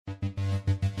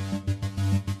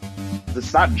This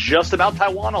is not just about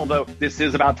Taiwan, although this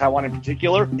is about Taiwan in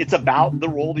particular. It's about the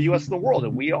role of the U.S. in the world,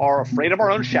 and we are afraid of our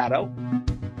own shadow.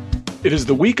 It is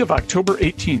the week of October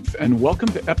 18th, and welcome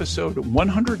to episode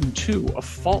 102 of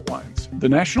Fault Lines, the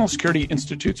National Security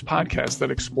Institute's podcast that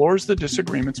explores the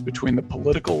disagreements between the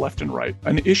political left and right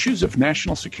on issues of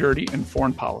national security and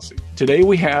foreign policy. Today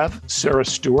we have Sarah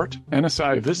Stewart,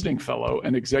 NSI Visiting Fellow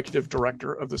and Executive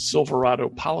Director of the Silverado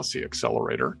Policy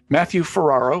Accelerator, Matthew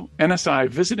Ferraro, NSI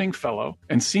Visiting Fellow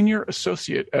and Senior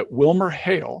Associate at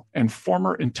WilmerHale and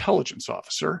former Intelligence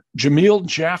Officer, Jamil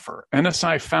Jaffer,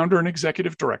 NSI Founder and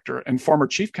Executive Director and former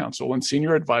Chief Counsel and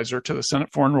Senior Advisor to the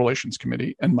Senate Foreign Relations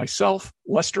Committee, and myself,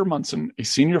 Lester Munson, a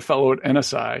Senior Fellow at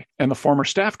NSI and the former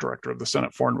Staff Director of the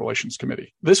Senate Foreign Relations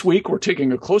Committee. This week, we're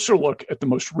taking a closer look at the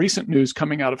most recent news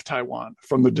coming out of Taiwan,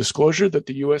 from the disclosure that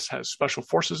the U.S. has special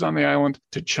forces on the island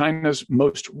to China's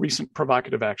most recent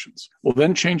provocative actions. We'll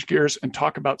then change gears and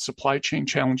talk about supply chain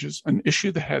challenges, an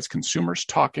issue that has consumers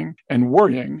talking and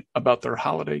worrying about their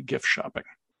holiday gift shopping.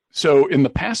 So in the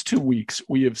past 2 weeks,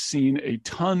 we have seen a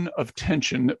ton of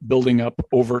tension building up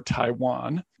over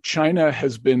Taiwan. China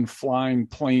has been flying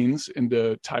planes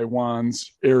into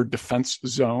Taiwan's air defense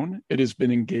zone. It has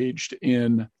been engaged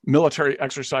in military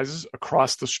exercises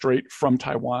across the strait from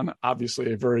Taiwan.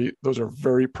 Obviously, those are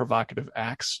very provocative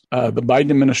acts. The Biden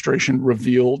administration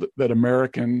revealed that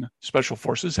American special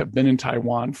forces have been in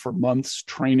Taiwan for months,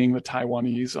 training the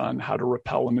Taiwanese on how to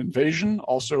repel an invasion.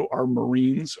 Also, our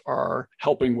Marines are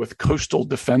helping with coastal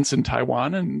defense in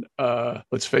Taiwan. And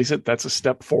let's face it, that's a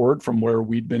step forward from where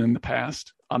we'd been in the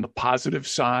past. On the positive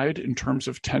side, in terms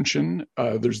of tension,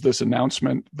 there's this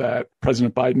announcement that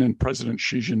President Biden and President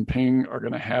Xi Jinping are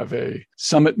going to have a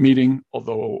summit meeting,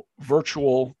 although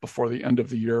virtual, before the end of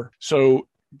the year. So,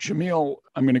 Jamil,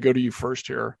 I'm going to go to you first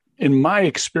here. In my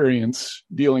experience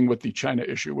dealing with the China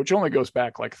issue, which only goes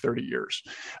back like 30 years,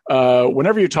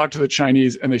 whenever you talk to the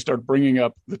Chinese and they start bringing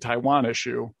up the Taiwan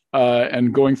issue,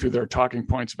 and going through their talking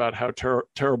points about how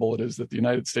terrible it is that the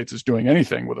United States is doing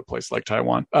anything with a place like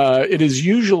Taiwan, it is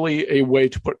usually a way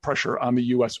to put pressure on the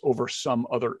U.S. over some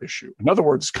other issue. In other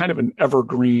words, kind of an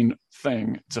evergreen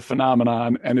thing. It's a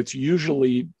phenomenon, and it's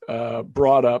usually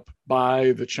brought up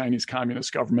by the Chinese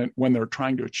Communist government when they're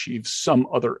trying to achieve some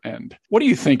other end. What do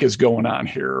you think is going on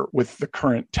here with the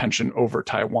current tension over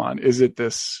Taiwan? Is it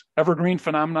this evergreen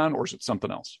phenomenon, or is it something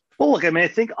else? Well, look, I mean, I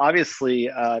think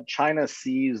obviously China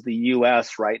sees the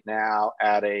U.S. right now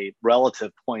at a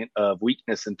relative point of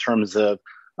weakness in terms of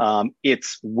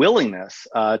its willingness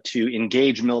to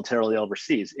engage militarily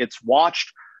overseas. It's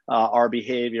watched our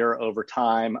behavior over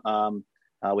time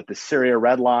with the Syria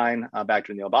red line back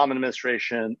during the Obama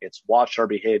administration. It's watched our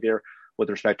behavior with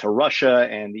respect to Russia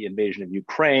and the invasion of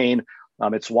Ukraine.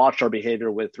 It's watched our behavior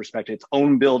with respect to its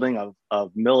own building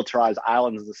of militarized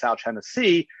islands in the South China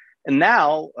Sea. And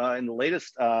now, in the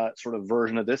latest sort of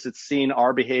version of this, it's seen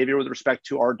our behavior with respect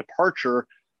to our departure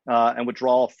and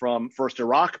withdrawal from first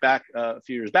Iraq back a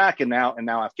few years back, and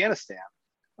now Afghanistan.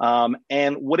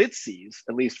 And what it sees,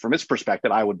 at least from its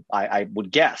perspective, I would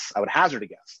hazard a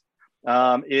guess,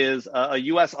 is a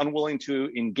U.S. unwilling to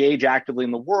engage actively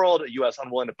in the world, a U.S.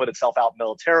 unwilling to put itself out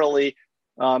militarily,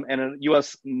 and a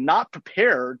U.S. not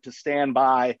prepared to stand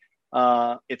by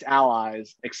its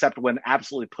allies, except when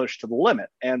absolutely pushed to the limit.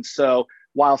 And so,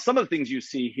 while some of the things you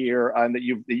see here and that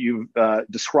you've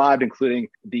described, including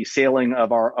the sailing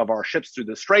of our ships through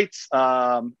the straits,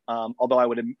 although I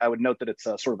would note that it's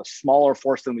a sort of a smaller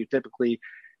force than we typically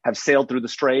have sailed through the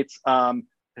straits.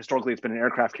 Historically, it's been an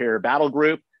aircraft carrier battle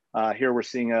group. Here we're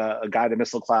seeing a Guided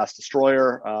Missile class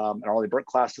destroyer, an Arleigh Burke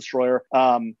class destroyer.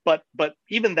 But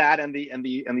even that and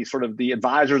the sort of the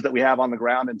advisors that we have on the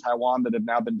ground in Taiwan that have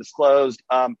now been disclosed,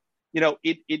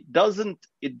 it doesn't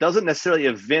necessarily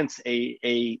evince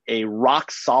a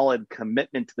rock solid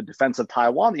commitment to the defense of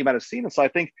Taiwan that you might have seen. And so I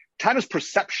think China's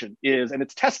perception is, and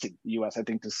it's testing the U.S. I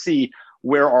think to see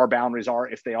where our boundaries are,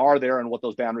 if they are there, and what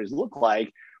those boundaries look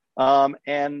like.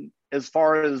 And as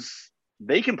far as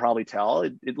they can probably tell,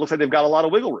 it looks like they've got a lot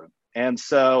of wiggle room. And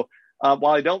so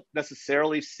while I don't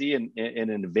necessarily see an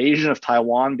invasion of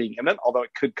Taiwan being imminent, although it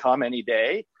could come any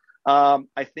day,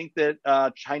 I think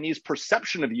that Chinese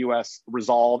perception of U.S.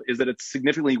 resolve is that it's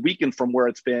significantly weakened from where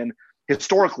it's been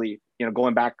historically,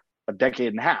 going back a decade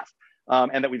and a half,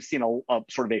 and that we've seen a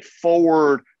sort of a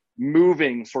forward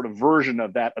moving sort of version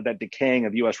of that decaying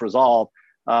of U.S. resolve.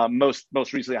 Most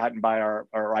recently heightened by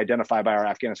or identified by our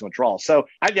Afghanistan withdrawal. So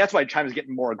that's why China's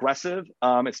getting more aggressive.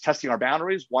 It's testing our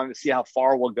boundaries, wanting to see how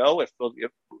far we'll go,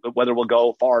 whether we'll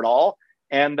go far at all.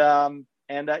 And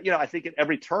I think at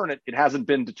every turn it hasn't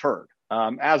been deterred.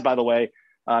 As by the way,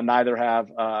 neither have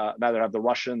the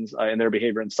Russians in their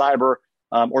behavior in cyber.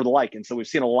 or the like. And so we've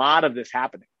seen a lot of this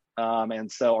happening.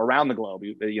 And so around the globe,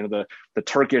 the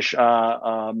Turkish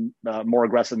more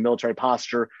aggressive military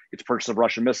posture, its purchase of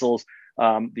Russian missiles,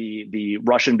 the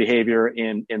Russian behavior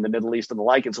in the Middle East and the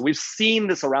like. And so we've seen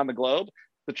this around the globe.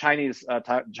 The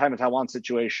China-Taiwan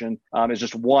situation is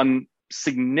just one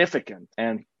significant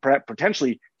and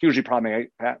potentially hugely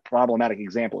problematic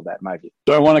example of that, in my view.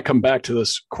 So I want to come back to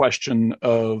this question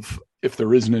of if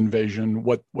there is an invasion,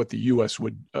 what the U.S.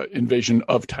 would invasion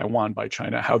of Taiwan by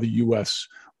China, how the U.S.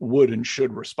 would and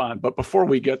should respond. But before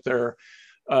we get there,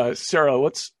 Sarah,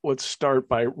 let's start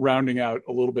by rounding out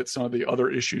a little bit some of the other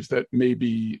issues that may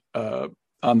be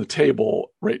on the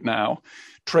table right now.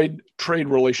 Trade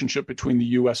relationship between the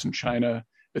U.S. and China,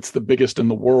 it's the biggest in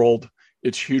the world.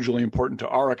 It's hugely important to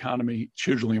our economy. It's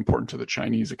hugely important to the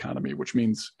Chinese economy, which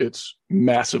means it's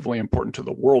massively important to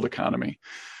the world economy.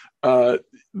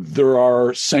 There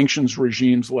are sanctions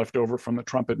regimes left over from the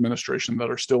Trump administration that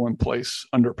are still in place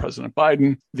under President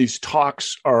Biden. These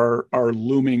talks are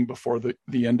looming before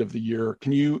the end of the year.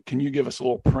 Can you give us a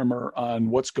little primer on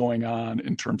what's going on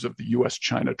in terms of the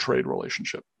U.S.-China trade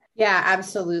relationship? Yeah,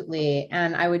 absolutely.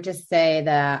 And I would just say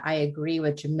that I agree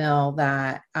with Jamil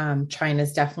that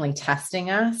China's definitely testing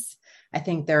us. I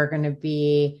think they're going to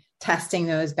be testing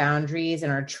those boundaries in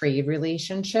our trade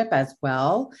relationship as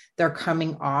well. They're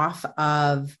coming off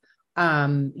of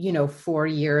 4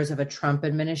 years of a Trump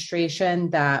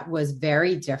administration that was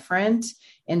very different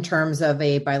in terms of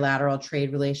a bilateral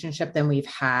trade relationship than we've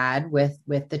had with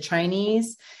the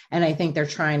Chinese. And I think they're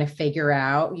trying to figure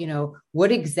out,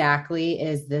 what exactly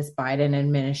is this Biden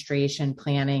administration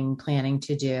planning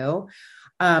to do?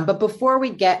 But before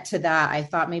we get to that, I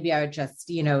thought maybe I would just,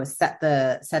 set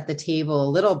the table a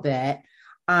little bit.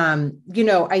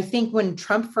 I think when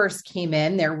Trump first came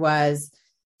in, there was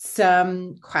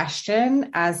some question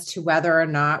as to whether or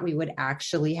not we would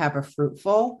actually have a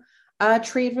fruitful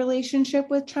trade relationship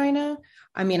with China.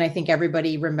 I mean, I think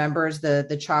everybody remembers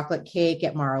the chocolate cake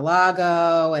at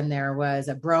Mar-a-Lago, and there was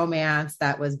a bromance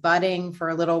that was budding for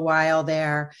a little while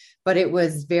there, but it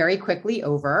was very quickly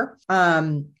over.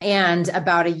 And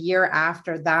about a year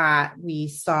after that, we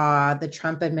saw the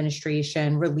Trump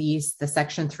administration release the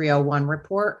Section 301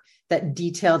 report that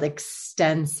detailed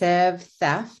extensive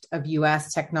theft of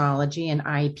U.S. technology and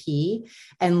IP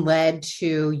and led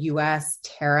to U.S.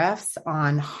 tariffs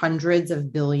on hundreds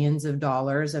of billions of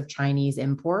dollars of Chinese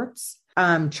imports.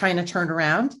 China turned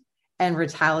around and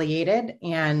retaliated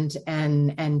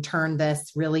and turned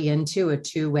this really into a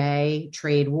two-way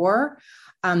trade war.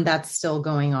 That's still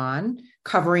going on,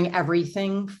 covering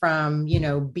everything from,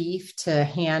 beef to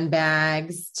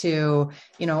handbags to,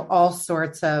 all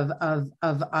sorts of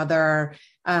other,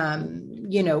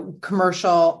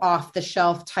 commercial off the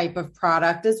shelf type of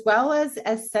product, as well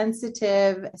as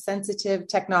sensitive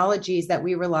technologies that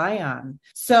we rely on.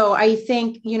 So I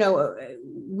think,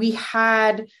 we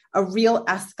had a real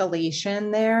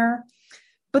escalation there,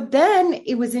 but then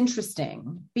it was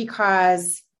interesting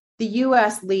because the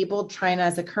U.S. labeled China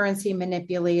as a currency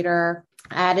manipulator,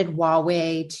 added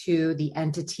Huawei to the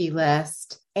entity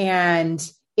list,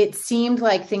 and it seemed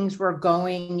like things were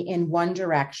going in one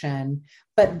direction.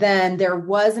 But then there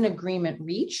was an agreement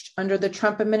reached under the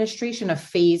Trump administration, a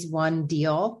phase one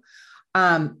deal.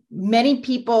 Many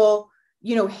people,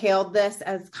 hailed this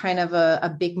as kind of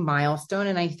a big milestone,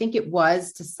 and I think it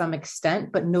was to some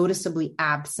extent, but noticeably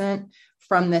absent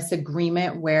from this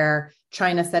agreement where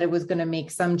China said it was going to make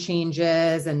some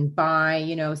changes and buy,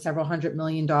 several $100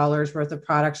 million worth of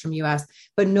products from US,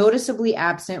 but noticeably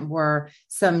absent were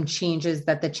some changes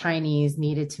that the Chinese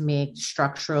needed to make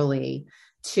structurally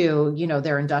to,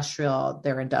 their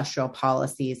industrial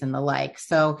policies and the like.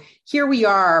 So here we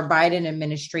are, Biden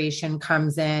administration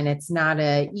comes in. It's not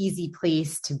an easy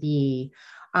place to be.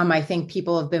 I think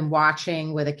people have been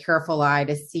watching with a careful eye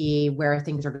to see where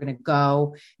things are going to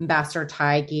go. Ambassador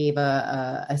Tai gave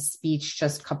a speech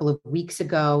just a couple of weeks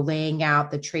ago laying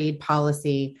out the trade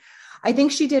policy. I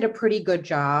think she did a pretty good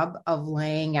job of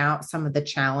laying out some of the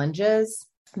challenges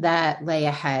that lay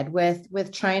ahead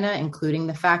with China, including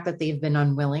the fact that they've been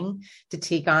unwilling to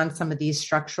take on some of these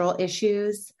structural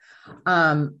issues.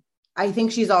 I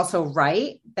think she's also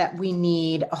right that we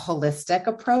need a holistic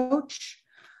approach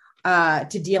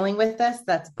to dealing with this.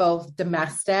 That's both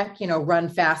domestic, run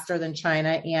faster than China,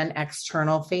 and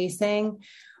external facing.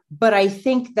 But I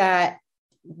think that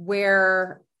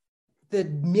where the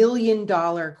 $1 million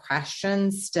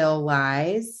question still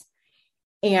lies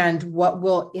and what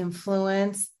will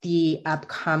influence the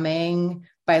upcoming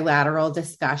bilateral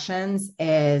discussions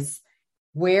is,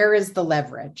 where is the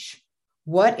leverage?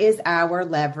 What is our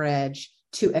leverage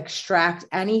to extract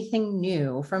anything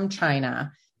new from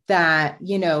China that,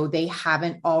 they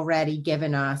haven't already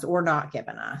given us or not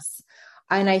given us.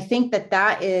 And I think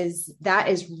that is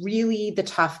really the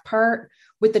tough part.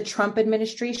 With the Trump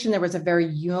administration, there was a very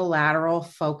unilateral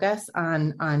focus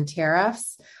on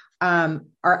tariffs. Our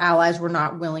allies were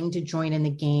not willing to join in the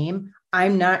game.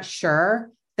 I'm not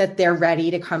sure that they're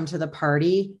ready to come to the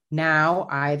party now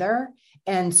either.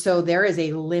 And so there is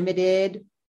a limited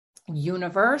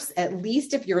universe, at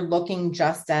least if you're looking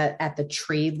just at the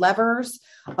trade levers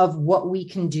of what we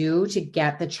can do to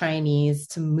get the Chinese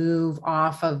to move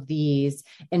off of these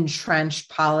entrenched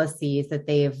policies that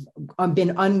they've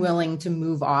been unwilling to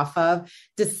move off of,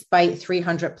 despite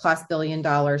 $300+ billion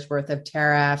worth of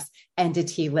tariffs,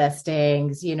 entity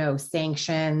listings,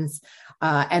 sanctions,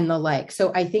 and the like.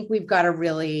 So I think we've got to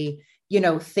really,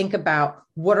 think about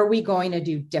what are we going to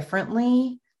do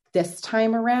differently this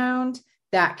time around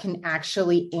that can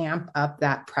actually amp up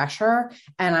that pressure.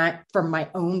 And from my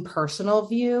own personal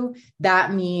view,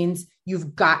 that means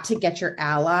you've got to get your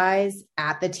allies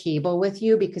at the table with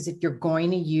you, because if you're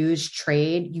going to use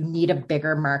trade, you need a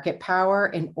bigger market power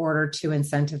in order to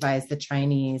incentivize the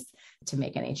Chinese to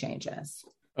make any changes.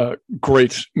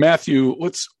 Great. Matthew,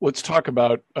 let's talk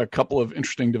about a couple of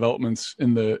interesting developments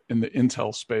in the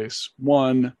intel space.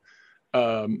 One,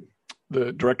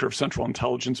 the director of Central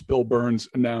Intelligence, Bill Burns,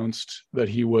 announced that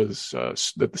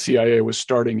that the CIA was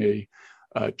starting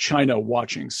a China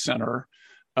watching center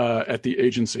at the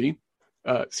agency.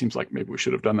 It seems like maybe we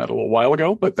should have done that a little while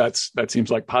ago, but that seems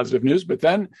like positive news. But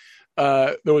then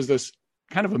there was this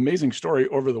kind of amazing story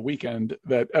over the weekend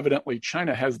that evidently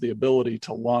China has the ability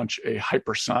to launch a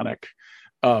hypersonic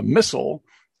missile,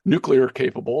 nuclear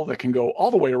capable, that can go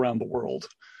all the way around the world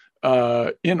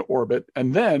in orbit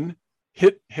and then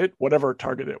hit whatever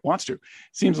target it wants to.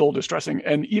 Seems a little distressing.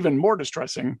 And even more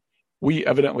distressing, we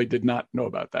evidently did not know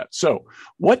about that. So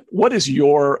what is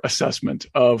your assessment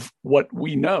of what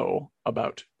we know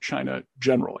about China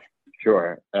generally?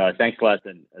 Sure. Thanks, Les.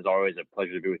 And as always, a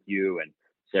pleasure to be with you and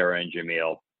Sarah and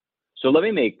Jamil. So let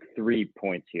me make 3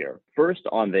 points here. First,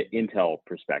 on the intel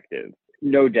perspective,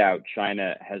 no doubt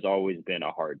China has always been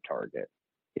a hard target.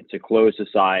 It's a closed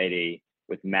society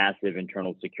with massive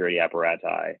internal security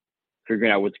apparatus.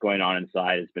 Figuring out what's going on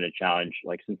inside has been a challenge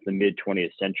since the mid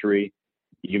 20th century.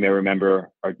 You may remember,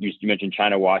 you mentioned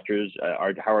China watchers,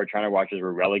 how our China watchers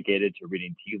were relegated to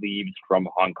reading tea leaves from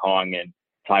Hong Kong and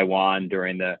Taiwan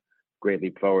during the Great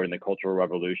Leap Forward and the Cultural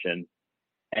Revolution.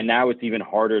 And now it's even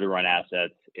harder to run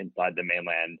assets inside the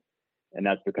mainland. And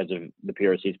that's because of the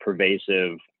PRC's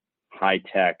pervasive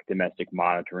high-tech domestic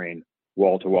monitoring,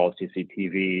 wall-to-wall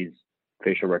CCTVs,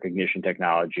 facial recognition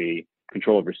technology,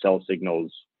 control over cell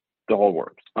signals, the whole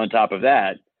works. On top of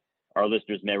that, our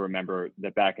listeners may remember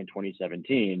that back in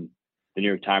 2017, the New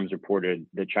York Times reported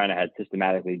that China had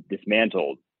systematically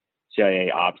dismantled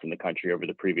CIA ops in the country over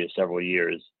the previous several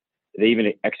years. They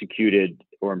even executed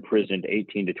or imprisoned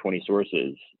 18 to 20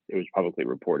 sources, it was publicly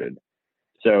reported.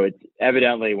 So it's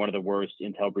evidently one of the worst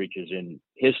intel breaches in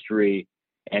history,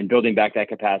 and building back that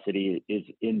capacity is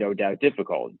in no doubt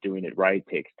difficult. Doing it right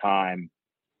takes time,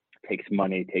 takes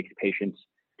money, takes patience,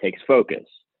 takes focus.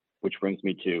 Which brings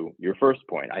me to your first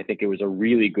point. I think it was a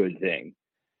really good thing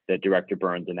that Director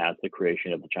Burns announced the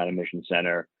creation of the China Mission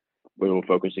Center, where it will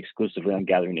focus exclusively on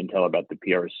gathering intel about the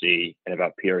PRC and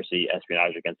about PRC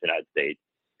espionage against the United States.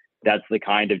 That's the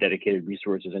kind of dedicated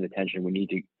resources and attention we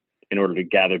need in order to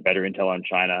gather better intel on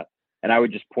China. And I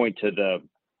would just point to the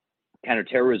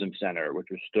Counterterrorism Center, which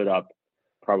was stood up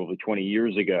probably 20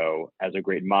 years ago as a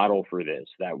great model for this.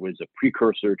 That was a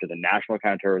precursor to the National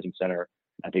Counterterrorism Center.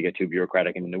 Not to get too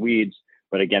bureaucratic and in the weeds,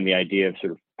 but again, the idea of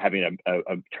sort of having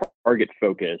a target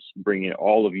focus, bringing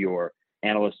all of your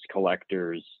analysts,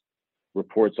 collectors,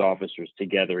 reports officers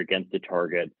together against a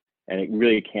target, and it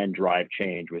really can drive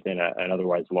change within an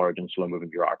otherwise large and slow-moving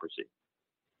bureaucracy.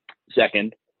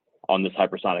 Second, on this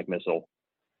hypersonic missile,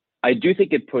 I do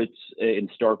think it puts in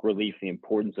stark relief the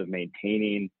importance of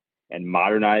maintaining and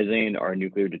modernizing our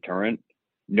nuclear deterrent.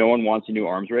 No one wants a new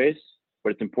arms race,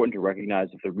 but it's important to recognize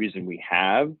that the reason we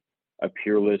have a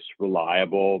peerless,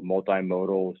 reliable,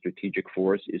 multimodal strategic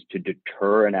force is to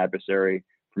deter an adversary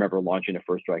from ever launching a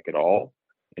first strike at all.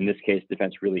 In this case,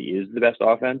 defense really is the best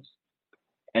offense.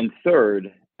 And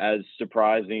third, as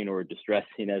surprising or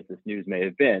distressing as this news may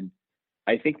have been,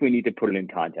 I think we need to put it in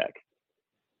context.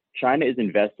 China is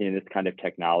investing in this kind of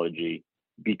technology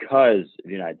because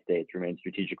the United States remains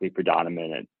strategically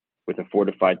predominant with a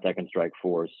fortified second strike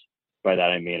force. By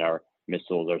that, I mean our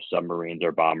missiles, our submarines,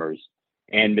 our bombers,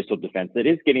 and missile defense that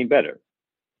is getting better.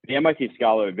 The MIT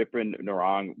scholar Vipin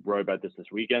Narang wrote about this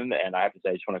weekend, and I have to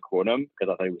say, I just want to quote him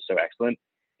because I thought he was so excellent.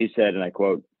 He said, and I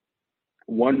quote,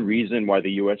 one reason why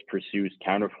the U.S. pursues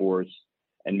counterforce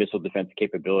and missile defense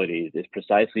capabilities is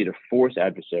precisely to force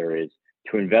adversaries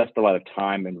to invest a lot of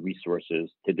time and resources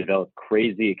to develop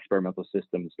crazy experimental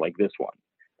systems like this one.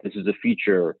 This is a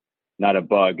feature, not a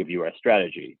bug of U.S.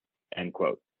 strategy, end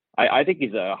quote. I think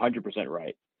he's 100%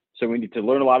 right. So we need to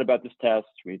learn a lot about this test.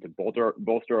 We need to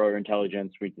bolster our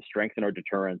intelligence. We need to strengthen our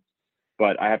deterrence.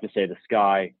 But I have to say the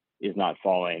sky is not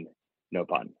falling, no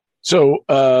pun. So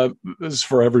this is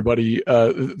for everybody.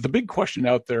 The big question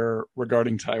out there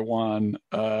regarding Taiwan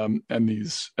and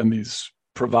these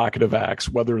provocative acts,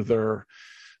 whether they're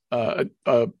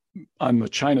on the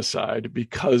China side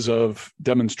because of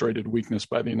demonstrated weakness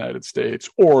by the United States,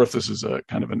 or if this is a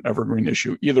kind of an evergreen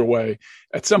issue. Either way,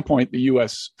 at some point, the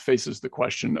U.S. faces the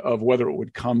question of whether it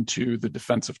would come to the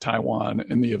defense of Taiwan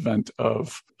in the event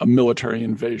of a military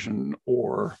invasion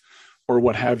or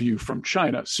what have you from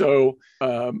China. So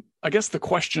I guess the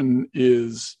question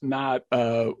is not,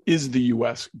 is the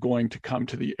U.S. going to come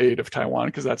to the aid of Taiwan?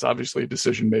 Because that's obviously a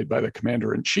decision made by the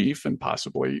commander-in-chief and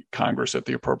possibly Congress at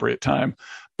the appropriate time.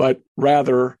 But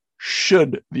rather,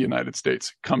 should the United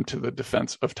States come to the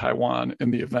defense of Taiwan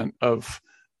in the event of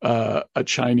a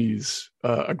Chinese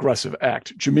aggressive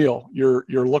act? Jamil,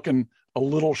 you're looking a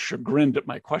little chagrined at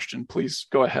my question. Please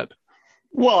go ahead.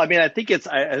 Well, I mean, I think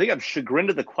I'm chagrined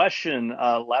at the question,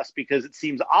 Les, because it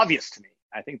seems obvious to me.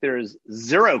 I think there is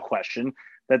zero question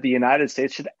that the United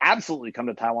States should absolutely come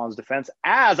to Taiwan's defense,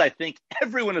 as I think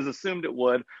everyone has assumed it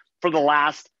would for the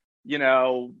last,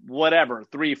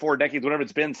 3-4 decades, whatever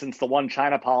it's been since the one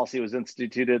China policy was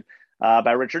instituted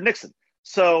by Richard Nixon.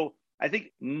 So I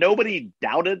think nobody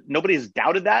has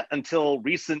doubted that until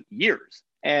recent years.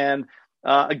 And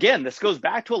again, this goes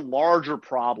back to a larger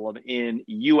problem in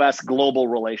U.S. global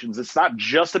relations. It's not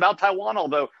just about Taiwan,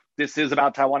 although this is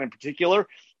about Taiwan in particular.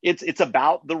 It's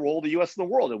about the role of the U.S. in the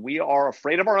world. And we are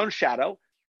afraid of our own shadow.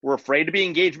 We're afraid to be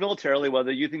engaged militarily,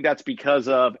 whether you think that's because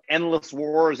of endless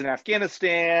wars in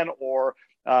Afghanistan or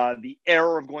the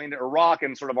error of going to Iraq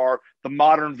and sort of the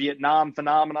modern Vietnam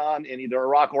phenomenon in either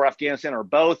Iraq or Afghanistan or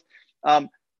both. But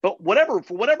for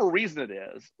whatever reason it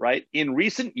is, right, in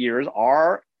recent years,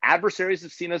 our adversaries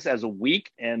have seen us as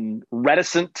weak and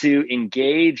reticent to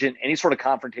engage in any sort of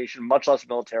confrontation, much less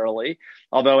militarily.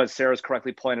 Although, as Sarah's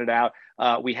correctly pointed out,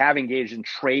 we have engaged in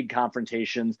trade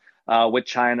confrontations with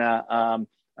China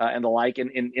and the like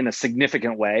in a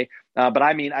significant way. But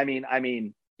I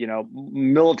mean,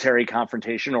 military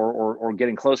confrontation or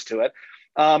getting close to it.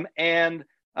 And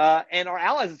our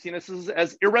allies have seen us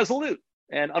as irresolute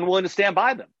and unwilling to stand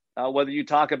by them. Whether you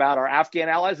talk about our Afghan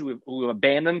allies who have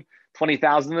abandoned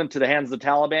 20,000 of them to the hands of the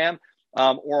Taliban,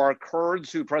 or our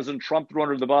Kurds who President Trump threw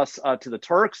under the bus to the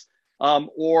Turks,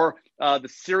 or the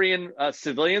Syrian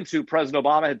civilians who President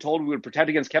Obama had told we would protect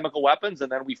against chemical weapons,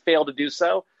 and then we failed to do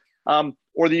so,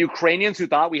 or the Ukrainians who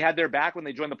thought we had their back when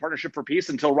they joined the Partnership for Peace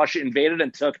until Russia invaded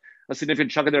and took a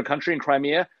significant chunk of their country in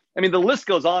Crimea. I mean, the list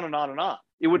goes on and on and on.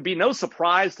 It would be no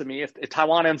surprise to me if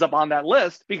Taiwan ends up on that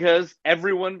list, because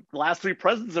the last three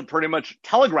presidents have pretty much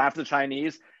telegraphed the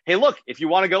Chinese, hey, look, if you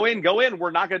want to go in, go in. We're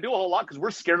not going to do a whole lot because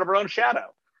we're scared of our own shadow.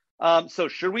 So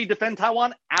should we defend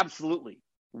Taiwan? Absolutely.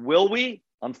 Will we?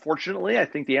 Unfortunately, I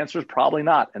think the answer is probably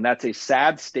not. And that's a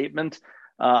sad statement,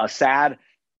 a sad,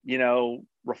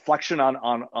 reflection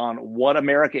on what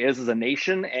America is as a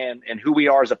nation and who we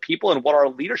are as a people and what our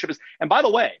leadership is. And by the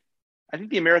way, I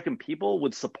think the American people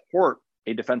would support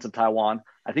a defense of Taiwan.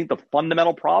 I think the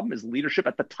fundamental problem is leadership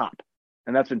at the top.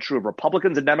 And that's been true of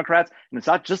Republicans and Democrats. And it's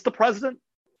not just the president.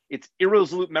 It's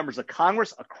irresolute members of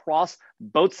Congress across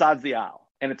both sides of the aisle.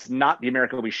 And it's not the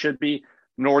America we should be,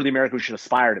 nor the America we should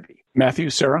aspire to be.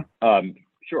 Matthew, Sarah?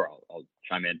 Sure, I'll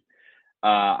chime in.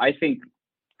 I think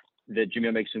that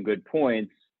Jamil makes some good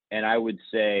points. And I would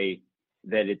say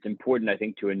that it's important, I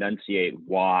think, to enunciate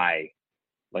why.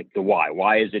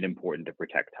 Why is it important to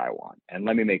protect Taiwan? And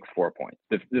let me make 4 points.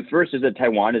 The first is that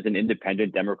Taiwan is an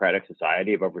independent democratic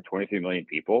society of over 23 million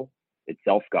people. It's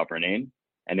self-governing,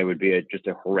 and it would be just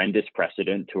a horrendous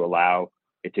precedent to allow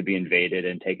it to be invaded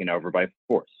and taken over by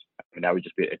force. I mean, that would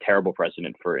just be a terrible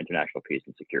precedent for international peace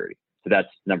and security. So that's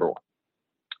number one.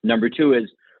 Number two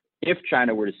is, if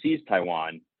China were to seize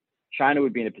Taiwan, China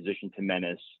would be in a position to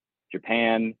menace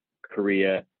Japan,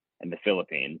 Korea, and the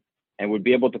Philippines, and would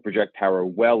be able to project power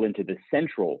well into the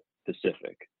central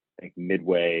Pacific, like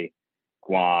Midway,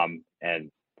 Guam,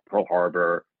 and Pearl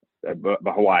Harbor,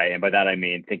 Hawaii. And by that, I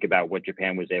mean, think about what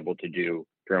Japan was able to do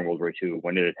during World War II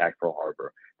when it attacked Pearl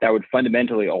Harbor. That would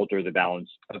fundamentally alter the balance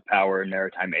of power in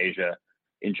maritime Asia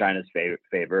in China's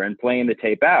favor. And playing the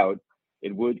tape out,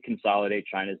 it would consolidate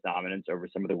China's dominance over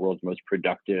some of the world's most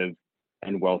productive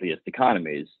and wealthiest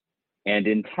economies. And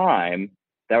in time,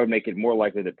 that would make it more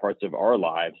likely that parts of our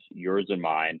lives, yours and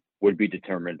mine, would be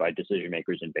determined by decision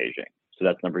makers in Beijing. So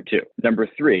that's number two. Number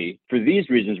three, for these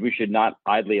reasons, we should not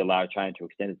idly allow China to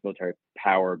extend its military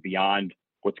power beyond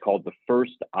what's called the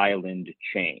first island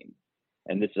chain.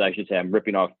 And this is, I should say, I'm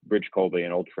ripping off Bridge Colby,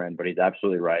 an old friend, but he's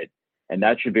absolutely right. And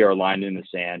that should be our line in the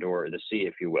sand, or the sea,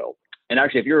 if you will. And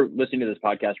actually, if you're listening to this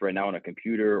podcast right now on a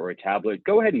computer or a tablet,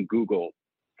 go ahead and Google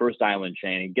first island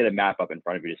chain and get a map up in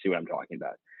front of you to see what I'm talking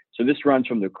about. So this runs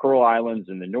from the Kuril Islands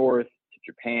in the north to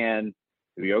Japan,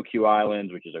 the Ryukyu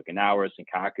Islands, which is Okinawa,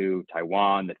 Senkaku,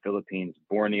 Taiwan, the Philippines,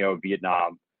 Borneo,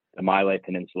 Vietnam, the Malay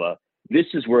Peninsula. This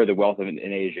is where the wealth in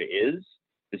Asia is.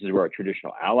 This is where our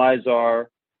traditional allies are.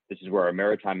 This is where our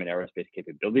maritime and aerospace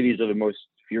capabilities are the most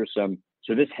fearsome.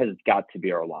 So this has got to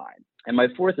be our line. And my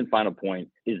fourth and final point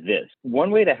is this.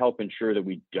 One way to help ensure that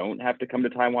we don't have to come to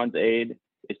Taiwan's aid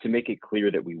is to make it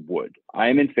clear that we would. I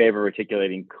am in favor of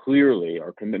articulating clearly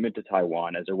our commitment to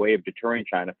Taiwan as a way of deterring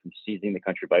China from seizing the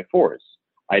country by force.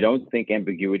 I don't think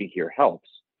ambiguity here helps.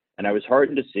 And I was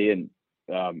heartened to see, and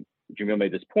Jamil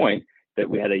made this point, that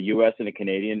we had a U.S. and a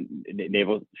Canadian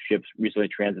naval ships recently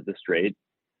transit the strait.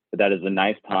 But that is a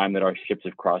nice time that our ships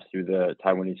have crossed through the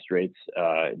Taiwanese straits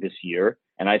this year.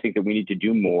 And I think that we need to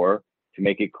do more to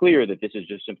make it clear that this is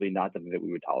just simply not something that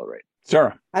we would tolerate.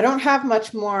 Sarah. I don't have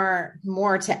much more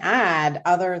to add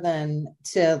other than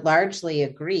to largely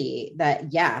agree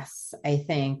that, yes, I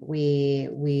think we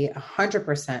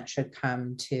 100% should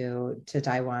come to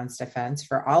Taiwan's defense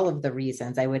for all of the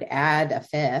reasons. I would add a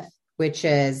fifth, which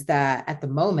is that at the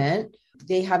moment,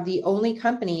 they have the only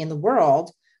company in the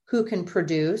world who can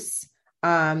produce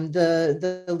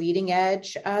the leading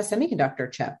edge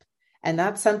semiconductor chip. And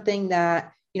that's something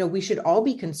that, we should all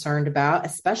be concerned about,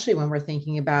 especially when we're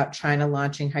thinking about China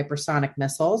launching hypersonic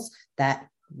missiles that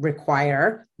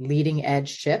require leading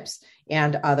edge chips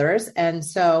and others. And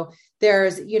so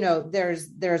there's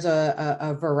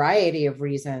a variety of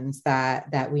reasons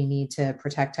that we need to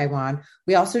protect Taiwan.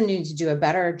 We also need to do a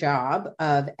better job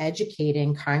of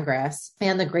educating Congress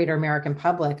and the greater American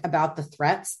public about the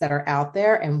threats that are out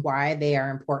there and why they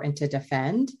are important to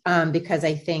defend. Because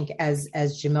I think, as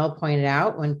Jamil pointed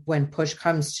out, when push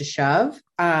comes to shove,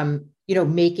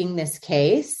 making this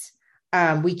case,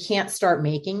 we can't start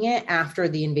making it after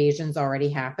the invasion's already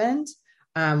happened.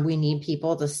 We need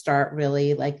people to start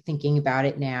really thinking about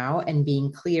it now and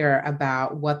being clear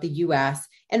about what the U.S.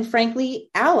 and frankly,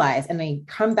 allies. And I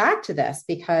come back to this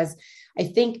because I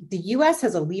think the U.S.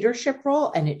 has a leadership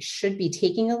role and it should be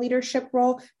taking a leadership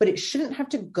role, but it shouldn't have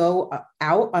to go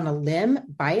out on a limb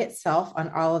by itself on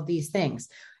all of these things.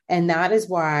 And that is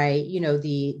why,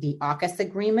 the AUKUS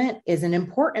agreement is an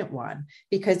important one,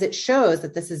 because it shows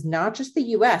that this is not just the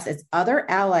U.S., it's other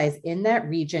allies in that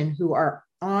region who are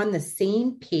on the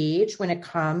same page when it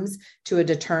comes to a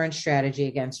deterrent strategy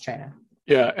against China.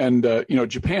 Yeah. And,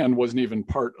 Japan wasn't even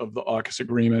part of the AUKUS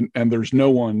agreement, and there's no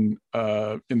one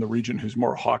in the region who's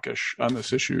more hawkish on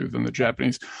this issue than the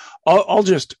Japanese. I'll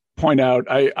just point out,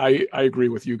 I agree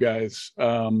with you guys,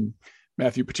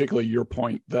 Matthew, particularly your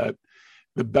point that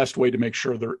the best way to make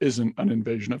sure there isn't an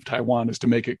invasion of Taiwan is to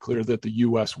make it clear that the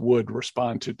U.S. would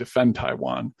respond to defend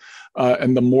Taiwan.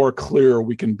 And the more clear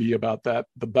we can be about that,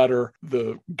 the better.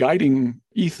 The guiding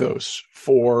ethos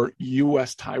for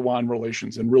U.S.-Taiwan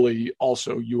relations, and really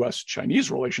also U.S.-Chinese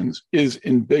relations, is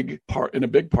in a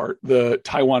big part, the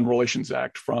Taiwan Relations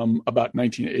Act from about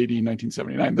 1980,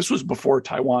 1979. This was before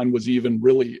Taiwan was even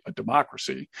really a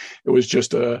democracy. It was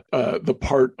just the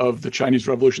part of the Chinese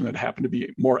Revolution that happened to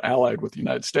be more allied with the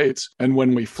United States. And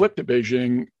when we flipped to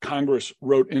Beijing, Congress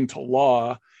wrote into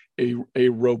law a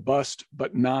robust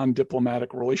but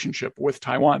non-diplomatic relationship with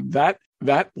Taiwan. That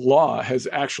law has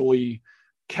actually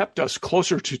kept us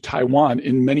closer to Taiwan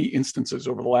in many instances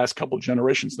over the last couple of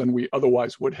generations than we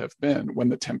otherwise would have been when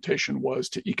the temptation was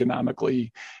to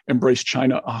economically embrace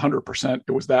China 100%.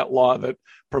 It was that law that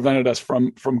prevented us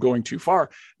from going too far.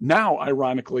 Now,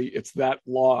 ironically, it's that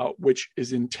law which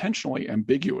is intentionally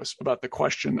ambiguous about the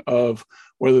question of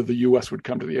whether the U.S. would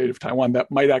come to the aid of Taiwan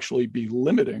that might actually be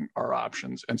limiting our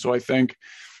options. And so I think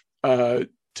to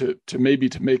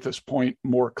make this point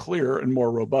more clear and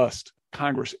more robust,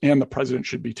 Congress and the president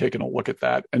should be taking a look at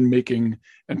that and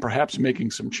perhaps making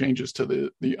some changes to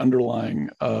the underlying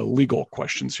legal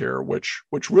questions here, which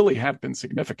really have been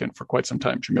significant for quite some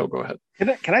time. Jamil, go ahead.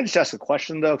 Can I just ask a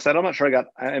question though? Because I'm not sure I got,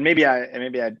 and maybe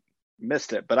I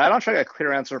missed it, but I'm not sure I got a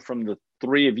clear answer from the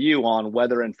three of you on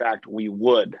whether in fact we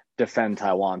would defend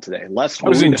Taiwan today. I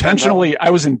was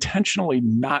intentionally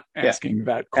not asking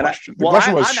that question. The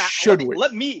question was, should we?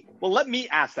 Let me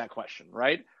ask that question,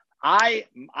 right? I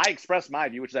expressed my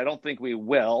view, which is I don't think we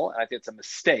will. I think it's a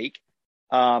mistake.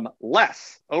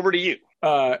 Les, over to you.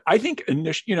 I think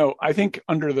I think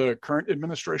under the current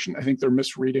administration, I think they're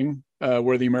misreading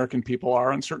where the American people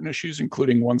are on certain issues,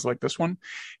 including ones like this one,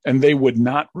 and they would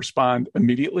not respond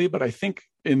immediately. But I think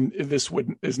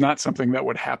is not something that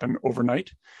would happen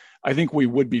overnight. I think we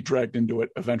would be dragged into it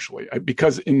eventually,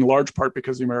 in large part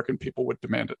because the American people would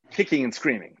demand it. Kicking and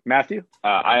screaming. Matthew?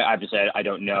 I have to say I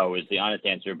don't know is the honest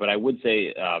answer, but I would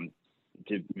say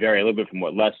to vary a little bit from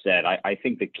what Les said, I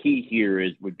think the key here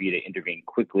would be to intervene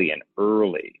quickly and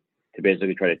early to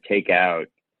basically try to take out,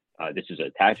 this is a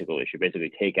tactical issue,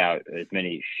 basically take out as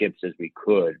many ships as we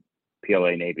could,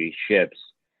 PLA Navy ships,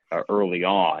 early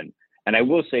on. And I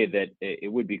will say that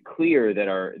it would be clear that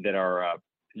our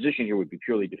position here would be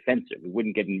purely defensive. We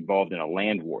wouldn't get involved in a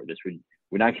land war.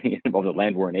 We're not getting involved in a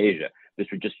land war in Asia. This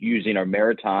would just using our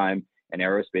maritime and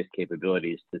aerospace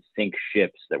capabilities to sink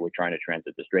ships that we're trying to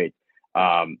transit the straits.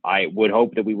 I would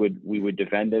hope that we would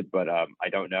defend it, but I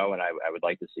don't know, and I would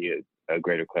like to see a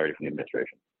greater clarity from the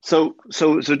administration. So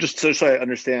just so I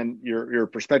understand your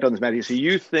perspective on this, Matthew. So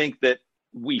you think that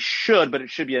we should, but it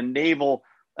should be a naval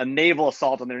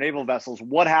assault on their naval vessels.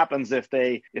 What happens if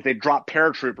they drop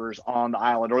paratroopers on the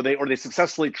island, or they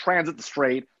successfully transit the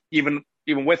strait, even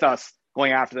with us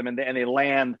going after them, and they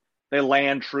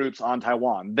land troops on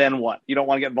Taiwan? Then what? You don't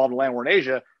want to get involved in land war in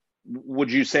Asia.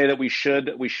 Would you say that we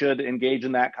should engage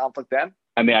in that conflict then?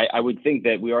 I mean, I would think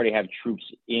that we already have troops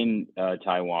in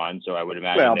Taiwan, so I would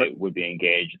imagine they would be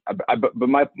engaged. But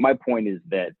my point is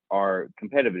that our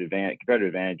competitive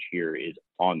advantage here is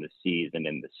on the seas and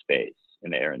in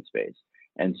the air and space.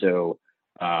 And so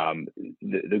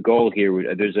the goal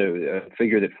here, there's a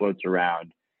figure that floats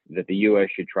around that the U.S.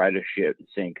 should try to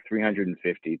sink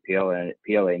 350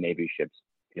 PLA Navy ships,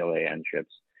 PLAN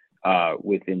ships,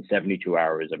 within 72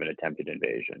 hours of an attempted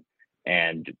invasion.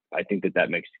 And I think that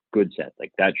makes good sense.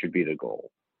 Like, that should be the goal,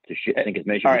 to sink as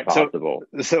many ships as possible.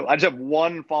 So I just have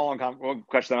one follow-on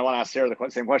question. I want to ask Sarah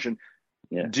the same question.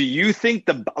 Yeah. Do you think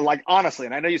honestly,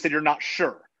 and I know you said you're not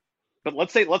sure, but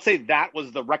let's say that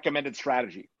was the recommended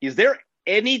strategy. Is there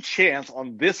any chance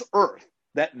on this earth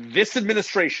that this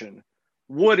administration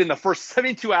would, in the first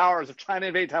 72 hours of China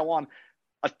invading Taiwan,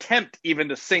 attempt even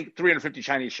to sink 350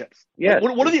 Chinese ships? Yeah.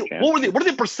 What are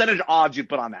the percentage odds you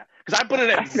put on that? Because I put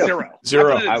it at zero.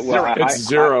 Zero. It's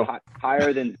zero.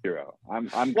 Higher than zero. I'm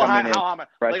coming in. Are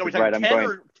we talking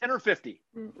 10 or 50?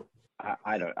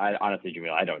 I honestly,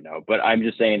 Jamil, I don't know. But I'm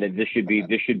just saying that this should be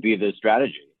the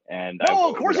strategy. And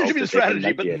of course it should be the strategy.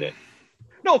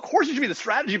 Of course it should be the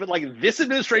strategy. But like this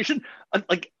administration,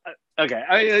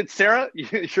 okay. Sarah,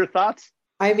 your thoughts?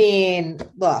 I mean,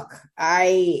 look,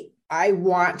 I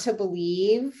want to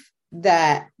believe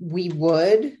that we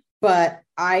would, but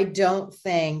I don't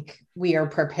think we are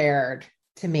prepared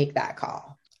to make that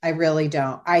call. I really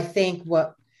don't. I think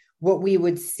what we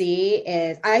would see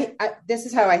is, this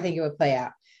is how I think it would play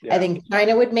out. Yeah. I think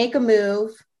China would make a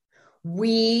move.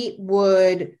 We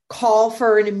would call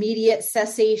for an immediate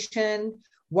cessation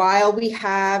while we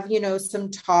have,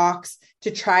 some talks to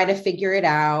try to figure it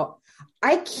out.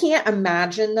 I can't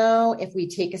imagine, though, if we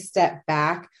take a step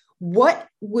back, what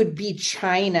would be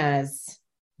China's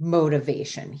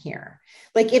motivation here?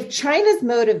 Like, if China's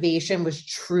motivation was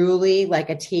truly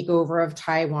like a takeover of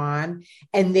Taiwan,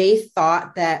 and they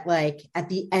thought that, like, at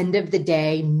the end of the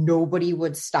day, nobody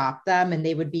would stop them and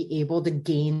they would be able to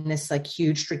gain this like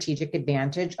huge strategic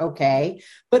advantage. Okay.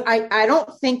 But I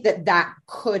don't think that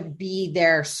could be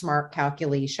their smart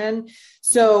calculation.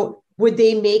 So would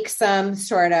they make some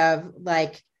sort of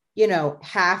like,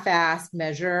 half-assed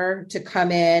measure to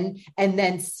come in and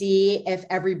then see if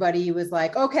everybody was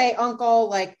like, okay, uncle,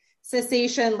 like,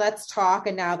 cessation, let's talk.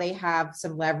 And now they have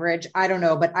some leverage. I don't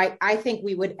know, but I think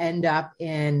we would end up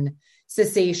in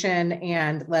cessation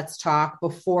and let's talk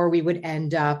before we would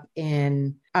end up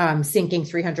in sinking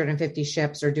 350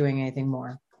 ships or doing anything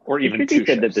more. Or even two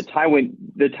ships. That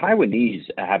the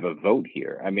Taiwanese have a vote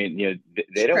here. I mean,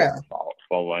 they don't want to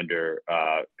fall under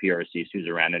PRC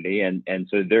suzerainty, and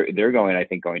so they're going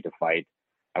to fight,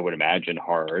 I would imagine,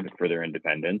 hard for their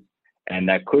independence, and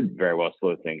that could very well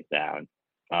slow things down.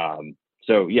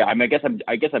 So yeah, I mean,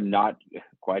 I guess I'm not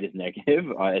quite as negative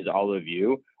as all of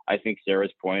you. I think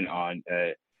Sarah's point on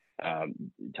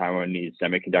Taiwanese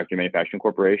Semiconductor Manufacturing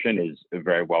Corporation is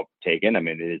very well taken. I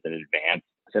mean, it is an advanced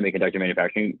semiconductor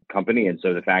manufacturing company, and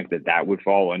so the fact that would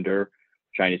fall under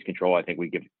Chinese control, I think,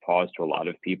 would give pause to a lot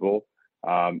of people.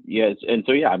 Yes, and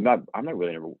so yeah, I'm not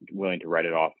really willing to write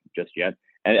it off just yet.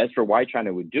 And as for why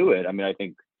China would do it, I mean, I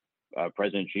think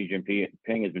President Xi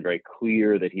Jinping has been very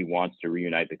clear that he wants to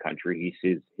reunite the country. He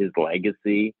sees his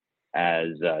legacy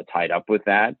as tied up with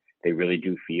that. They really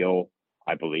do feel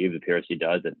I believe the PRC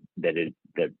does,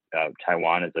 that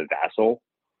Taiwan is a vassal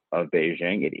of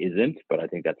Beijing. It isn't, but I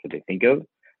think that's what they think of.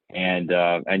 And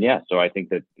yeah, so I think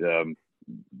that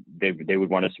they would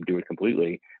want us to do it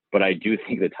completely. But I do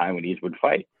think the Taiwanese would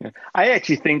fight. I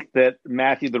actually think that,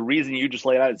 Matthew, the reason you just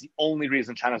laid out is the only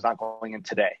reason China's not going in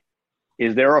today,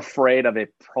 is they're afraid of a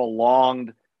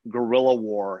prolonged guerrilla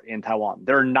war in Taiwan.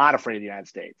 They're not afraid of the United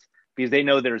States because they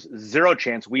know there's zero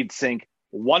chance we'd sink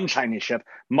one Chinese ship,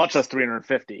 much less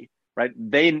 350, right?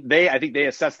 I think they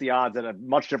assess the odds at a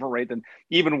much different rate than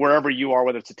even wherever you are,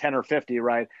 whether it's a 10 or 50,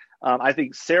 right? I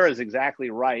think Sarah's exactly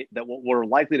right that what we're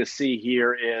likely to see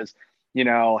here is,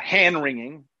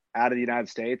 hand-wringing out of the United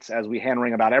States, as we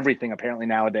hand-wring about everything apparently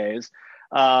nowadays,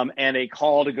 and a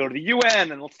call to go to the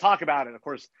UN and let's talk about it. Of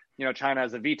course, China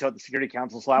has a veto at the Security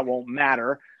Council, so that won't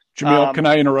matter. Jamil, can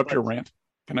I interrupt your rant?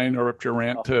 Can I interrupt your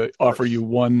rant to offer you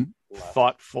one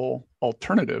thoughtful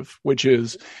alternative, which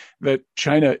is that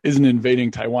China isn't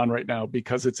invading Taiwan right now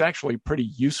because it's actually pretty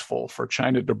useful for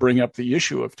China to bring up the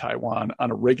issue of Taiwan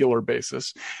on a regular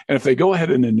basis. And if they go ahead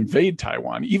and invade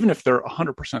Taiwan, even if they're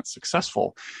 100%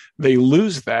 successful, they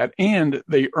lose that and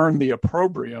they earn the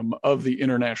opprobrium of the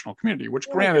international community, which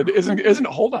granted isn't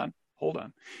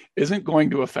going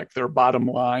to affect their bottom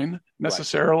line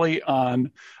necessarily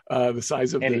on the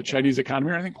size of the Chinese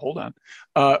economy or anything.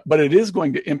 But it is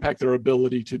going to impact their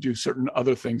ability to do certain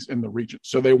other things in the region.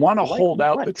 So they want to hold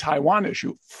out the Taiwan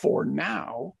issue for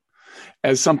now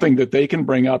as something that they can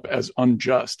bring up as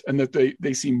unjust, and that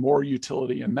they see more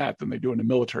utility in that than they do in a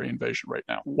military invasion right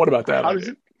now. What about that?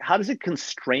 How does it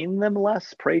constrain them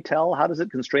less, pray tell? How does it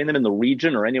constrain them in the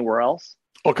region or anywhere else?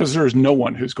 Well, because there's no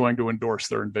one who's going to endorse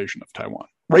their invasion of Taiwan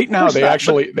right now. They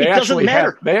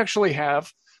actually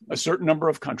have a certain number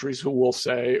of countries who will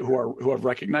say who have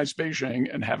recognized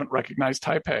Beijing and haven't recognized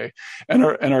Taipei, and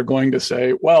are going to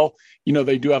say, well,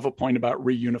 they do have a point about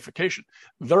reunification.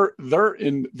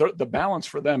 The balance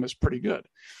for them is pretty good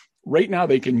right now.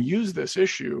 They can use this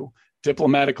issue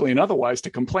diplomatically and otherwise to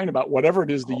complain about whatever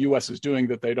it is the U.S. is doing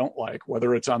that they don't like,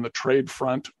 whether it's on the trade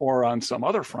front or on some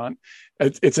other front.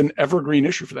 It's an evergreen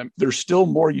issue for them. There's still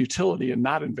more utility in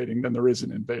not invading than there is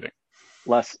in invading.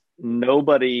 Les,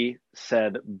 nobody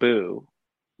said boo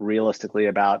realistically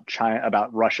about China,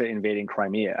 about Russia invading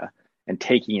Crimea and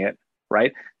taking it,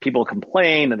 right? People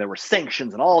complained and there were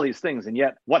sanctions and all these things, and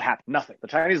yet what happened? Nothing. The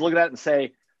Chinese look at that and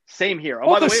say, same here.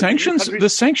 The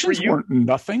sanctions weren't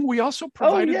nothing. We also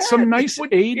provided some nice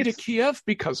aid to Kiev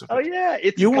because of it. Oh yeah,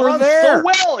 you were there. So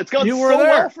well. It's gone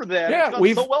well for them. Yeah,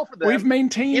 we've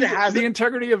maintained the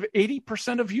integrity of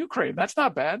 80% of Ukraine. That's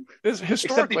not bad.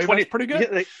 Historically, that's pretty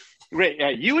good. Great. Yeah,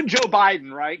 you and Joe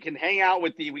Biden, right, can hang out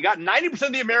with we got 90%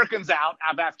 of the Americans out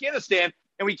of Afghanistan,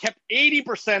 and we kept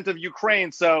 80% of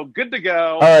Ukraine. So good to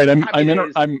go. All right,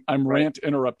 I'm rant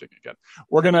interrupting again.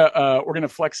 We're gonna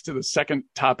flex to the second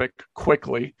topic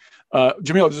quickly.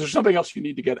 Jamil, is there something else you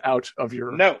need to get out of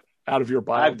your bile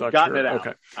duct? I've gotten it out.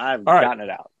 Okay. I've gotten it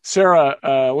out. Sarah,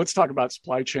 let's talk about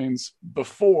supply chains.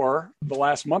 Before the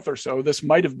last month or so, this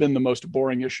might have been the most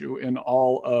boring issue in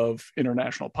all of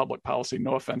international public policy.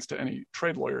 No offense to any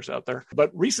trade lawyers out there.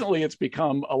 But recently it's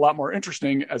become a lot more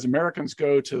interesting as Americans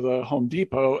go to the Home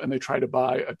Depot and they try to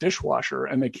buy a dishwasher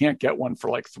and they can't get one for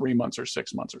like 3 months or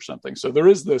 6 months or something. So there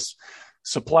is this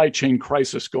supply chain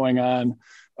crisis going on.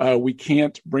 We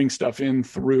can't bring stuff in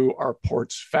through our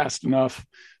ports fast enough.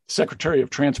 Secretary of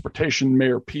Transportation,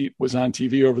 Mayor Pete, was on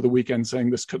TV over the weekend saying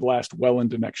this could last well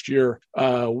into next year.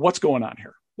 What's going on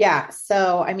here? Yeah.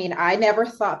 So, I never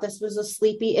thought this was a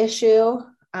sleepy issue.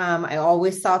 I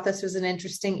always thought this was an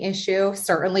interesting issue.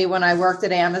 Certainly when I worked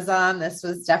at Amazon, this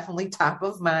was definitely top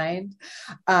of mind.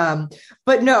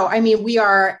 But no, we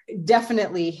are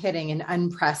definitely hitting an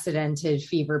unprecedented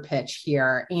fever pitch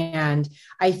here. And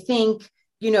I think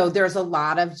there's a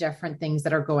lot of different things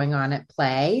that are going on at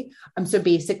play. So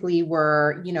basically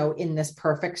we're, in this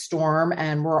perfect storm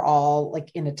and we're all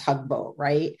like in a tugboat,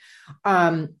 right?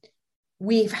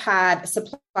 We've had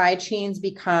supply chains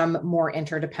become more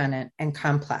interdependent and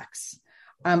complex.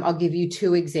 I'll give you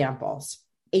 2 examples.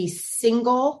 A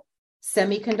single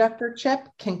semiconductor chip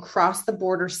can cross the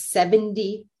border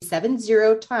 70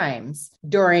 times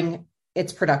during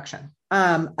its production.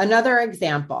 Another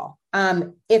example,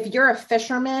 if you're a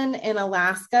fisherman in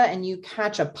Alaska and you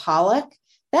catch a pollock,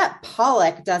 that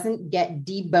pollock doesn't get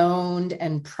deboned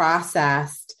and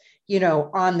processed,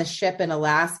 on the ship in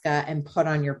Alaska and put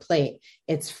on your plate.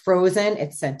 It's frozen,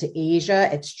 it's sent to Asia,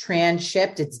 it's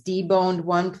transshipped, it's deboned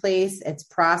one place, it's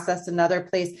processed another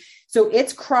place. So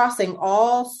it's crossing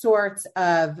all sorts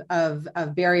of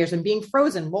barriers and being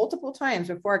frozen multiple times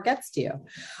before it gets to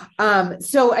you.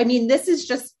 So, I mean, this is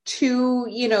just two,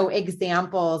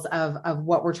 examples of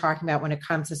what we're talking about when it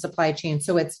comes to supply chain.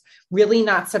 So it's really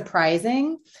not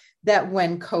surprising that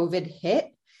when COVID hit,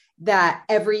 that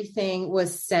everything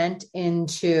was sent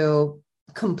into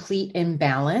complete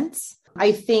imbalance.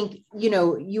 I think,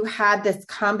 you had this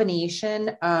combination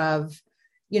of,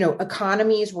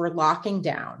 economies were locking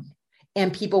down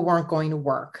and people weren't going to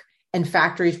work and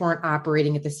factories weren't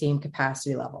operating at the same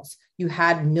capacity levels. You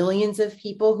had millions of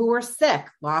people who were sick,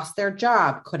 lost their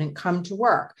job, couldn't come to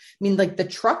work. I mean, like the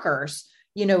truckers,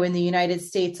 in the United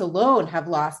States alone have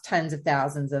lost tens of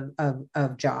thousands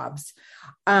of jobs.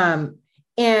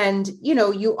 And,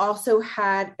 you also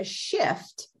had a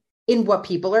shift in what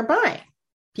people are buying.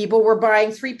 People were buying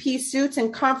 3-piece suits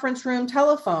and conference room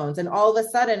telephones. And all of a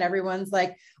sudden, everyone's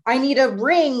like, I need a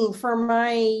Ring for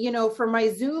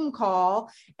my Zoom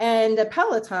call and a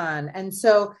Peloton. And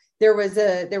so there was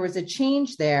a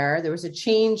change there. There was a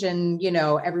change in,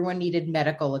 everyone needed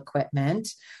medical equipment.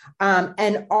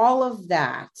 And all of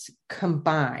that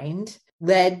combined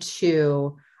led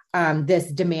to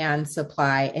this demand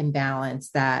supply imbalance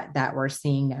that we're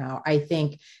seeing now. I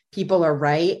think people are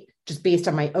right, just based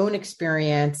on my own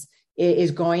experience. It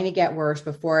is going to get worse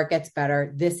before it gets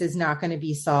better. This is not going to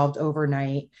be solved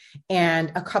overnight.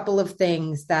 And a couple of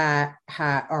things that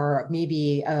are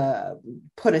maybe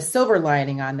put a silver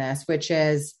lining on this, which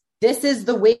is this is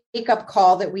the wake up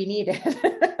call that we needed.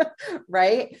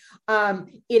 Right?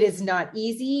 It is not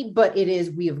easy, but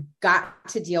we've got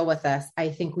to deal with this. I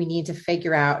think we need to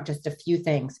figure out just a few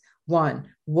things. One,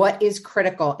 what is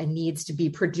critical and needs to be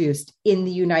produced in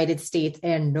the United States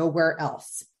and nowhere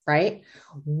else, right?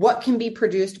 What can be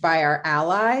produced by our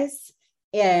allies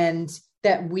and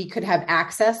that we could have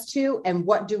access to? And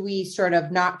what do we sort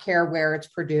of not care where it's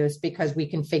produced because we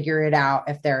can figure it out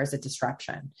if there is a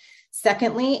disruption?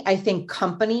 Secondly, I think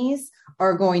companies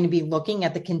are going to be looking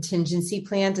at the contingency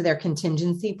plan to their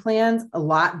contingency plans a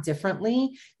lot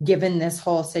differently, given this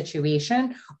whole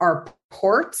situation. Our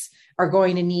ports are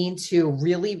going to need to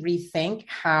really rethink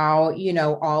how,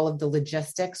 all of the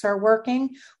logistics are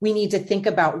working. We need to think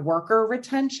about worker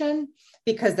retention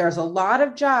because there's a lot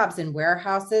of jobs in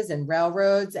warehouses and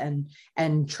railroads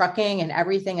and trucking and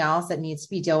everything else that needs to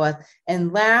be dealt with.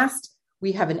 And last,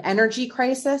 we have an energy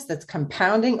crisis that's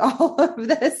compounding all of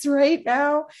this right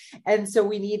now. And so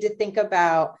we need to think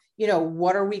about,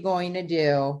 what are we going to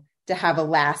do to have a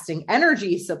lasting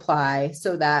energy supply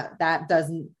so that that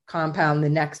doesn't compound the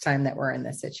next time that we're in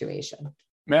this situation.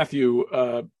 Matthew,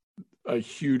 a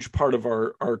huge part of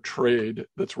our trade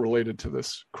that's related to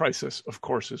this crisis, of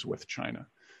course, is with China.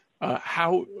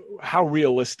 How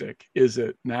realistic is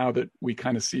it now that we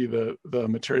kind of see the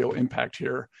material impact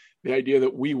here? The idea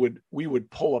that we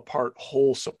would pull apart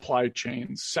whole supply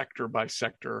chains sector by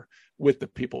sector with the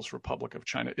People's Republic of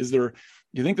China. Do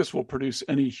you think this will produce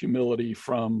any humility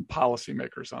from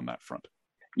policymakers on that front?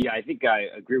 Yeah, I think I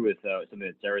agree with something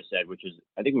that Sarah said, which is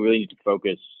I think we really need to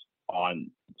focus on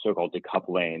so-called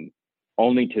decoupling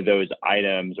only to those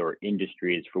items or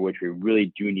industries for which we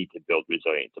really do need to build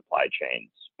resilient supply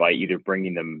chains by either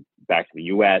bringing them back to the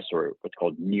U.S. or what's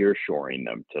called nearshoring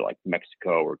them to like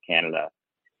Mexico or Canada.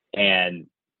 And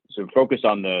so focus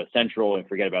on the central and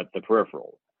forget about the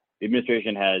peripheral. The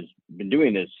administration has been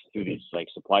doing this through these like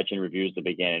supply chain reviews that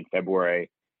began in February.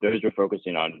 Those are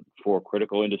focusing on 4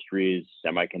 critical industries: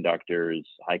 semiconductors,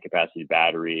 high capacity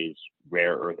batteries,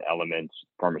 rare earth elements,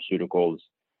 pharmaceuticals.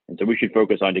 And so we should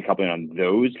focus on decoupling on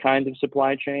those kinds of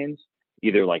supply chains,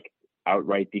 either like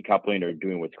outright decoupling or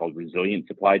doing what's called resilient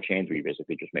supply chains, where you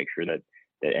basically just make sure that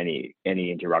any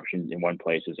interruptions in one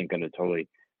place isn't going to totally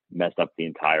mess up the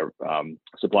entire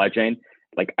supply chain.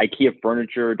 Like IKEA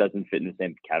furniture doesn't fit in the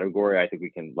same category. I think we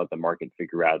can let the market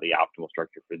figure out the optimal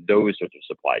structure for those sorts of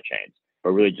supply chains,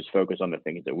 but really just focus on the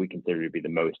things that we consider to be the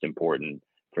most important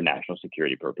for national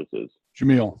security purposes.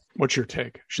 Jamil, what's your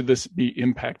take? Should this be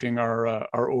impacting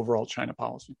our overall China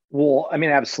policy? Well, I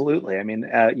mean, absolutely. I mean,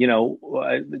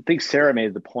 I think Sarah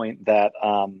made the point that,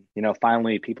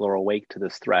 finally people are awake to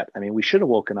this threat. I mean, we should have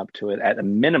woken up to it at a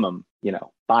minimum,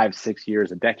 5-6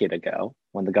 years, a decade ago,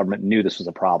 when the government knew this was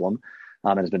a problem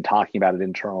and has been talking about it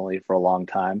internally for a long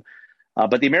time.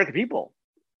 But the American people,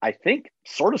 I think,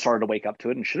 sort of started to wake up to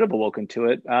it and should have awoken to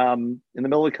it in the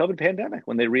middle of the COVID pandemic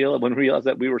when we realized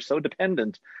that we were so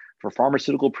dependent for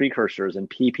pharmaceutical precursors and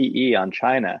PPE on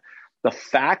China. The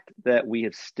fact that we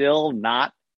have still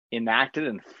not enacted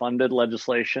and funded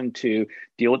legislation to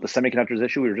deal with the semiconductors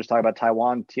issue. We were just talking about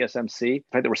Taiwan, TSMC. The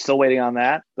fact that we're still waiting on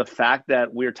that. The fact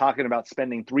that we're talking about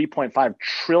spending $3.5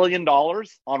 trillion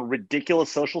on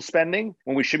ridiculous social spending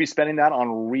when we should be spending that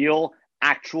on real,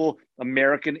 actual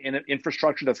American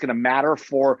infrastructure that's going to matter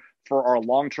for our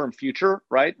long-term future,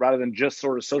 right? Rather than just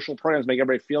sort of social programs make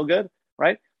everybody feel good,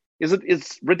 right?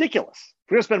 It's ridiculous.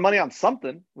 If we're going to spend money on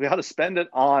something, we have to spend it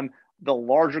on the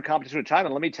larger competition with China.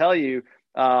 Let me tell you,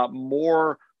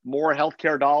 more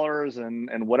healthcare dollars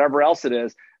and whatever else it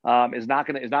is not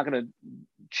going to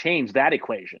change that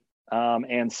equation.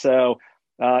 And so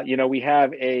we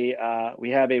have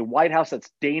a White House that's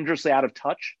dangerously out of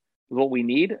touch with what we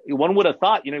need. One would have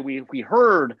thought, we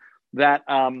heard that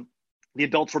the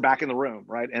adults were back in the room,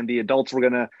 right, and the adults were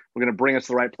gonna bring us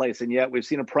to the right place, and yet we've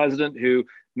seen a president who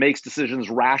makes decisions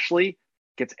rashly,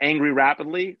 gets angry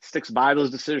rapidly, sticks by those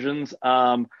decisions.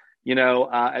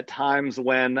 At times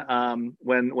when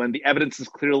the evidence is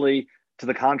clearly to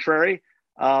the contrary,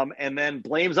 and then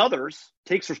blames others,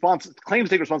 claims to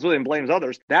take responsibility and blames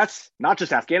others. That's not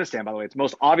just Afghanistan, by the way. It's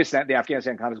most obvious that the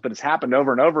Afghanistan conflict, but it's happened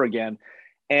over and over again.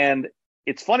 And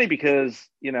it's funny because,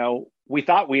 we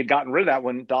thought we had gotten rid of that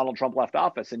when Donald Trump left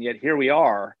office. And yet here we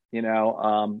are,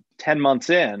 10 months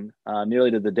in,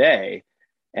 nearly to the day,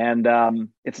 and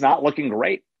it's not looking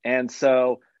great. And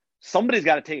so somebody's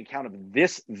got to take account of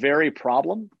this very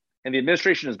problem. And the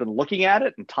administration has been looking at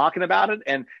it and talking about it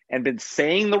and been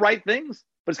saying the right things,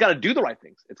 but it's got to do the right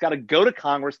things. It's got to go to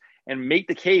Congress and make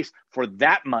the case for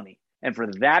that money and for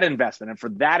that investment and for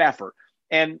that effort.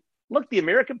 And look, the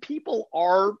American people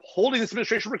are holding this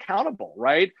administration accountable,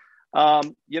 right?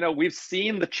 We've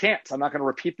seen the chants. I'm not going to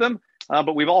repeat them,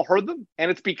 but we've all heard them.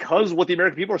 And it's because what the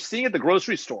American people are seeing at the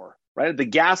grocery store, right? At the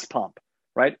gas pump,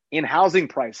 right? In housing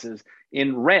prices,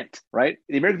 in rent, right?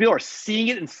 The American people are seeing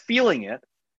it and feeling it.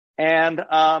 And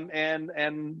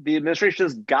the administration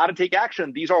has got to take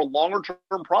action. These are longer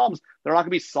term problems. They're not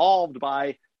going to be solved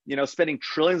by, spending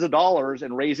trillions of dollars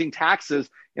and raising taxes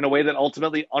in a way that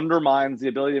ultimately undermines the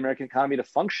ability of the American economy to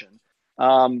function.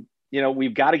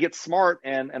 We've got to get smart.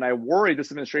 And I worry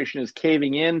this administration is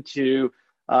caving into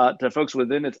to folks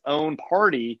within its own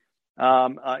party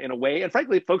in a way, and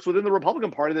frankly, folks within the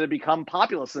Republican Party that have become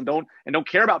populist and don't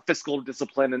care about fiscal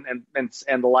discipline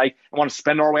and the like, and want to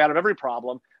spend our way out of every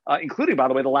problem, including, by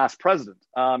the way, the last president.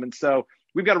 And so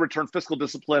we've got to return fiscal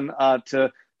discipline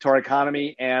to our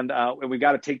economy, and we've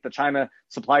got to take the China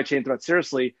supply chain threat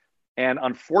seriously. And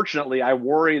unfortunately, I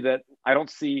worry that I don't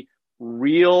see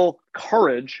real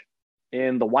courage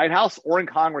in the White House or in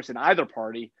Congress in either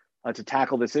party to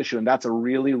tackle this issue, and that's a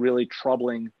really, really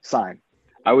troubling sign.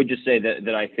 I would just say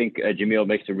that I think Jamil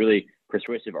makes a really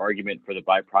persuasive argument for the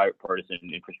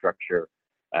Bipartisan Infrastructure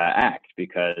Act,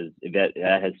 because that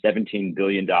has $17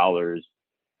 billion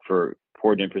for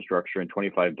port infrastructure and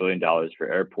 $25 billion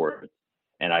for airports.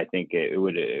 And I think it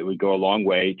would go a long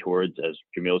way towards, as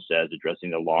Jamil says,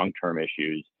 addressing the long-term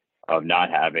issues of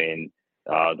not having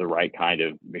the right kind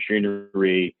of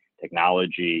machinery,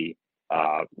 technology,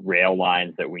 rail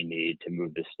lines that we need to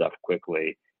move this stuff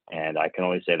quickly. And I can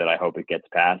only say that I hope it gets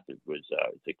passed. It's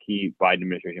a key Biden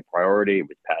administration priority. It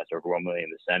was passed overwhelmingly in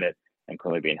the Senate and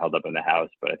currently being held up in the House.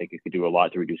 But I think it could do a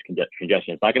lot to reduce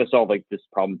congestion. It's not going to solve this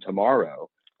problem tomorrow.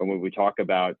 But when we talk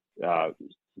about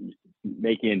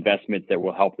making investments that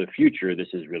will help the future,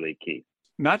 this is really key.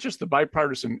 Not just the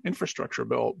bipartisan infrastructure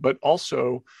bill, but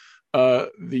also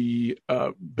the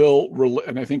bill,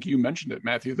 and I think you mentioned it,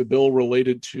 Matthew, the bill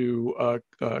related to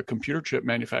computer chip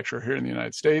manufacturer here in the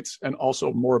United States, and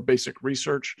also more basic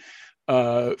research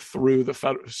through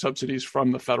the subsidies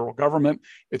from the federal government.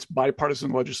 It's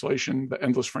bipartisan legislation, the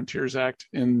Endless Frontiers Act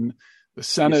in the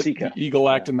Senate, the Eagle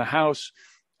Act in the House.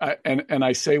 And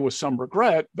I say with some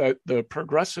regret that the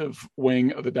progressive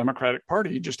wing of the Democratic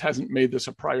Party just hasn't made this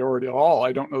a priority at all.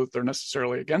 I don't know that they're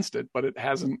necessarily against it, but it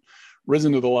hasn't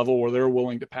risen to the level where they're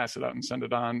willing to pass it out and send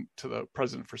it on to the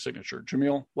president for signature.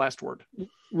 Jamil, last word.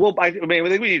 Well, I think we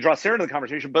need to draw Sarah into the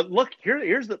conversation, but look,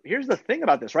 here's the thing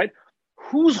about this, right?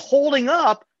 Who's holding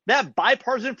up that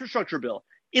bipartisan infrastructure bill?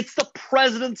 It's the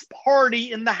president's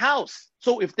party in the House.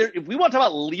 So if we want to talk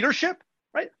about leadership,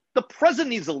 right, the president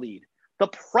needs to lead. The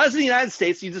president of the United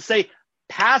States needs to say,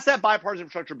 pass that bipartisan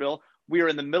infrastructure bill. We are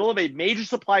in the middle of a major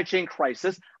supply chain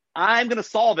crisis. I'm going to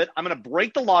solve it. I'm going to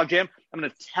break the logjam. I'm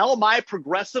going to tell my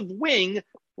progressive wing,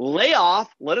 lay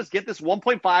off. Let us get this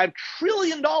 $1.5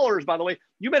 trillion. By the way,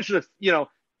 you mentioned,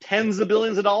 tens of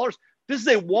billions of dollars. This is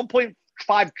a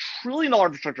 $1.5 trillion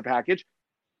infrastructure package,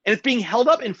 and it's being held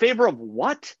up in favor of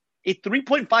what? A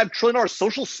 $3.5 trillion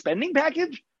social spending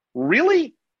package?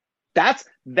 Really? That's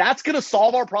going to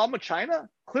solve our problem with China?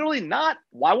 Clearly not.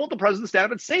 Why won't the president stand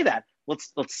up and say that?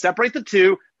 Let's separate the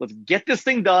two. Let's get this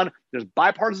thing done. There's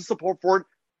bipartisan support for it,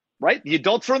 right? The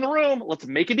adults are in the room. Let's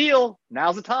make a deal.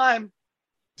 Now's the time.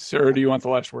 Sarah, do you want the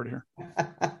last word here?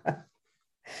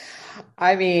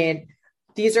 I mean,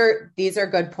 these are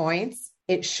good points.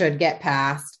 It should get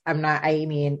passed.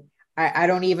 I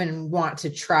don't even want to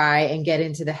try and get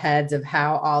into the heads of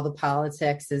how all the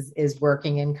politics is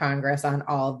working in Congress on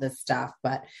all of this stuff.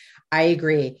 But I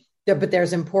agree. But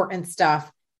there's important stuff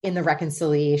in the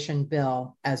reconciliation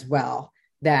bill as well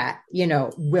that,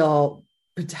 will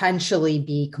potentially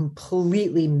be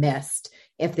completely missed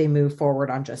if they move forward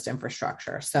on just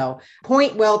infrastructure. So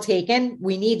point well taken.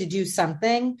 We need to do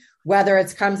something, whether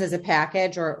it comes as a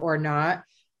package or not.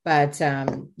 But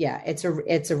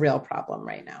it's a real problem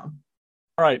right now.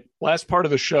 All right. Last part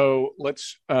of the show.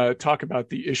 Let's talk about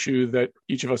the issue that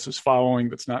each of us is following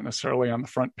that's not necessarily on the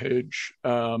front page.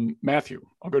 Matthew,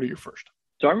 I'll go to you first.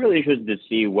 So I'm really interested to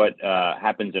see what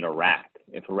happens in Iraq.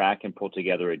 If Iraq can pull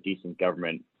together a decent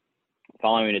government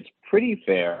following its pretty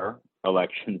fair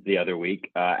elections the other week.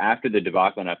 After the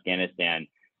debacle in Afghanistan,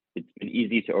 it's been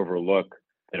easy to overlook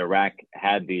that Iraq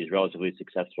had these relatively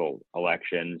successful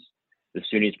elections. The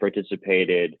Sunnis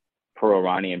participated,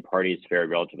 pro-Iranian parties fared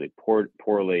relatively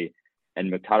poorly,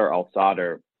 and Muqtada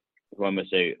al-Sadr, who I must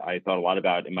say I thought a lot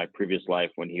about in my previous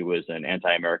life when he was an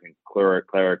anti-American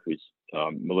cleric whose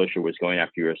militia was going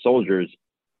after your soldiers,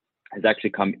 has actually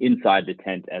come inside the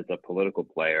tent as a political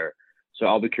player. So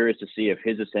I'll be curious to see if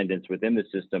his ascendance within the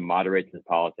system moderates his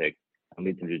politics and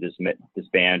leads him to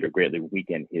disband or greatly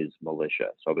weaken his militia.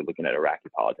 So I'll be looking at Iraqi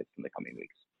politics in the coming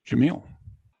weeks. Jamil.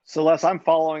 So Les, I'm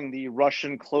following the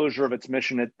Russian closure of its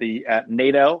mission at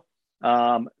NATO. NATO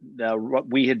had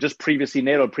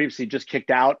previously just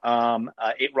kicked out 8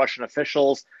 Russian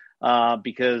officials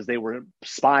because they were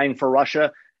spying for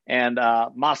Russia. And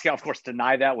Moscow, of course,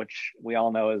 denied that, which we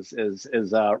all know is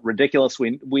ridiculous.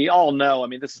 We all know,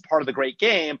 this is part of the great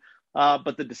game.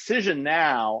 But the decision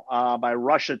now by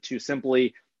Russia to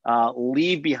simply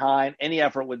leave behind any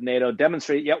effort with NATO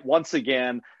demonstrate yet once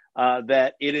again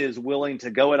that it is willing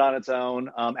to go it on its own,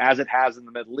 as it has in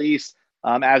the Middle East,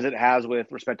 as it has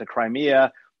with respect to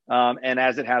Crimea, and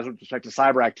as it has with respect to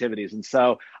cyber activities. And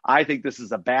so I think this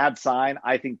is a bad sign.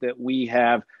 I think that we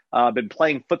have been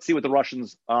playing footsie with the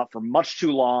Russians for much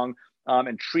too long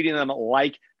and treating them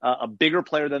like a bigger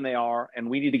player than they are. And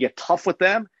we need to get tough with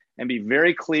them and be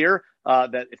very clear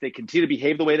that if they continue to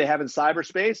behave the way they have in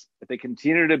cyberspace, if they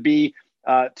continue to be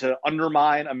to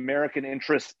undermine American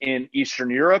interests in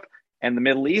Eastern Europe and the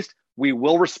Middle East, we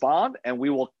will respond, and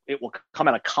it will come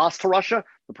at a cost to Russia.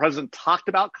 The president talked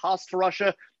about cost to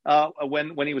Russia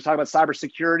when he was talking about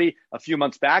cybersecurity a few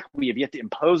months back. We have yet to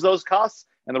impose those costs,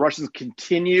 and the Russians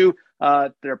continue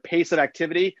their pace of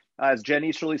activity. As Jen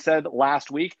Easterly said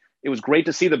last week, it was great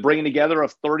to see the bringing together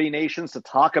of 30 nations to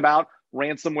talk about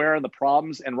ransomware and the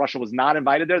problems, and Russia was not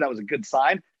invited there. That was a good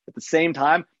sign. At the same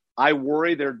time, I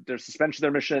worry their suspension of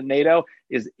their mission at NATO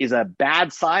is a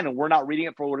bad sign, and we're not reading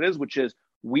it for what it is, which is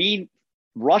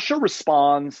Russia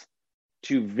responds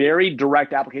to very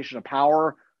direct application of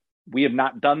power. We have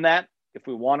not done that. If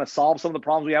we want to solve some of the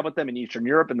problems we have with them in Eastern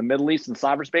Europe and the Middle East and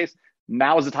cyberspace,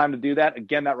 now is the time to do that.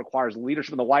 Again, that requires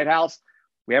leadership in the White House.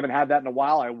 We haven't had that in a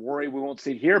while. I worry we won't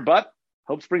see it here, but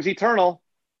hope springs eternal.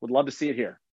 Would love to see it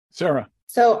here. Sarah.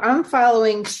 So I'm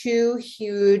following 2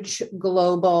 huge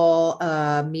global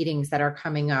meetings that are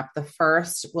coming up. The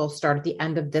first will start at the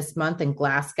end of this month in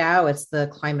Glasgow. It's the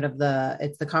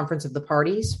conference of the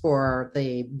parties for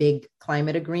the big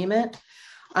climate agreement.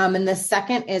 And the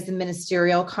second is the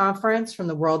ministerial conference from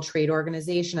the World Trade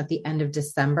Organization at the end of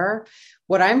December.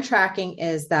 What I'm tracking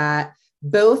is that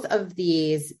both of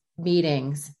these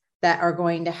meetings that are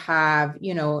going to have,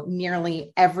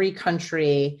 nearly every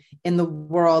country in the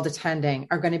world attending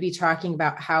are going to be talking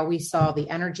about how we solve the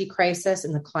energy crisis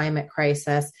and the climate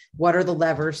crisis. What are the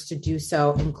levers to do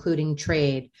so, including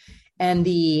trade? And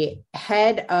the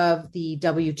head of the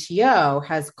WTO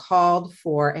has called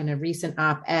for, in a recent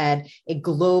op-ed, a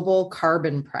global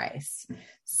carbon price.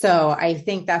 So I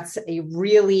think that's a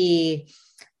really,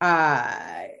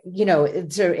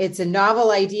 it's a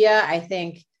novel idea. I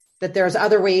think that there's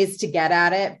other ways to get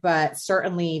at it, but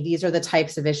certainly these are the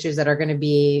types of issues that are going to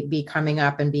be coming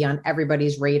up and be on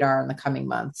everybody's radar in the coming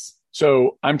months.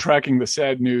 So I'm tracking the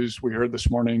sad news we heard this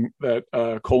morning that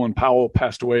Colin Powell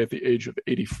passed away at the age of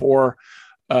 84.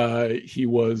 He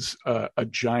was a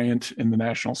giant in the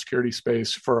national security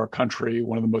space for our country,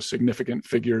 one of the most significant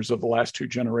figures of the last 2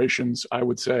 generations, I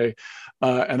would say.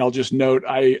 And I'll just note,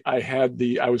 I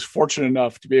was fortunate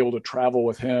enough to be able to travel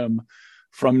with him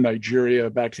from Nigeria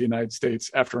back to the United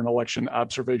States after an election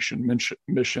observation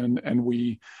mission. And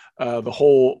we, the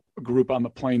whole group on the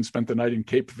plane, spent the night in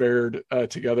Cape Verde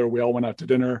together. We all went out to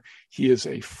dinner. He is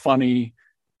a funny,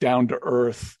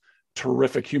 down-to-earth,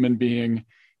 terrific human being.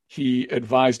 He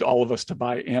advised all of us to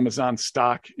buy Amazon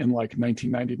stock in like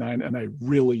 1999, and I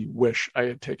really wish I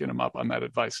had taken him up on that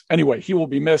advice. Anyway, he will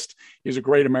be missed. He's a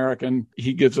great American.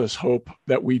 He gives us hope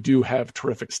that we do have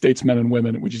terrific statesmen and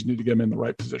women. We just need to get them in the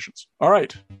right positions. All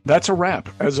right, that's a wrap.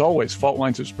 As always, Fault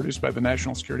Lines is produced by the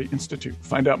National Security Institute.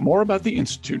 Find out more about the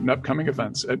Institute and upcoming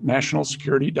events at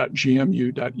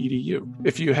nationalsecurity.gmu.edu.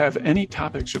 If you have any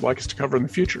topics you'd like us to cover in the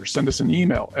future, send us an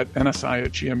email at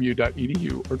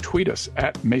nsi@gmu.edu or tweet us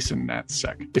at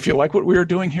MasonNatSec. If you like what we are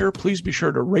doing here, please be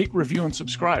sure to rate, review, and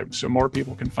subscribe so more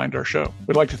people can find our show.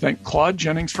 We'd like to thank Claude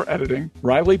Jennings for editing,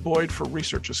 Riley Boyd for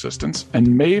research assistance,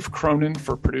 and Maeve Cronin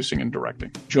for producing and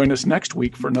directing. Join us next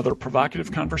week for another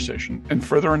provocative conversation and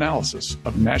further analysis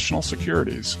of national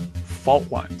security's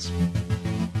fault lines.